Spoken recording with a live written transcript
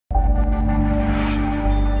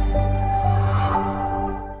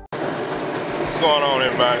going on,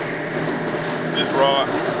 everybody? This rod,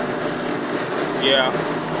 yeah,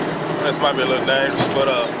 this might be a little dangerous, but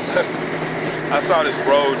I saw this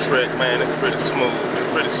road trick, man. It's pretty smooth,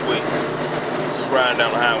 it's pretty sweet. Just riding down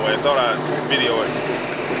the highway. I thought I'd video it.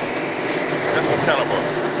 Got some kind of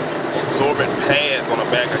absorbent pads on the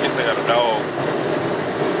back. I guess they got a dog.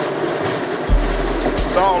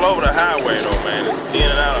 It's all over the highway though, man. It's in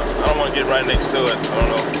and out. I don't want to get right next to it. I don't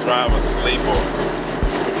know if the driver's asleep or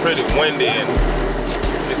pretty windy and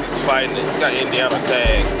he's fighting it. It's got Indiana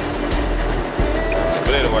tags.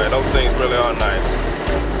 But anyway, those things really are nice.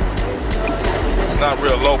 It's not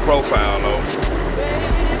real low profile though,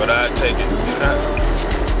 but I'd take it.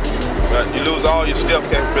 But you lose all your stealth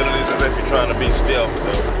capabilities as if you're trying to be stealth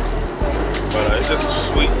though. But it's just a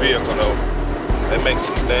sweet vehicle though. They make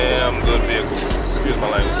some damn good vehicles. Excuse my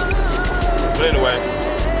language. But anyway,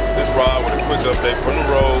 this rod with a quick update from the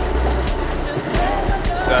road.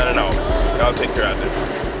 Signing off. Y'all take care out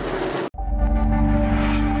there.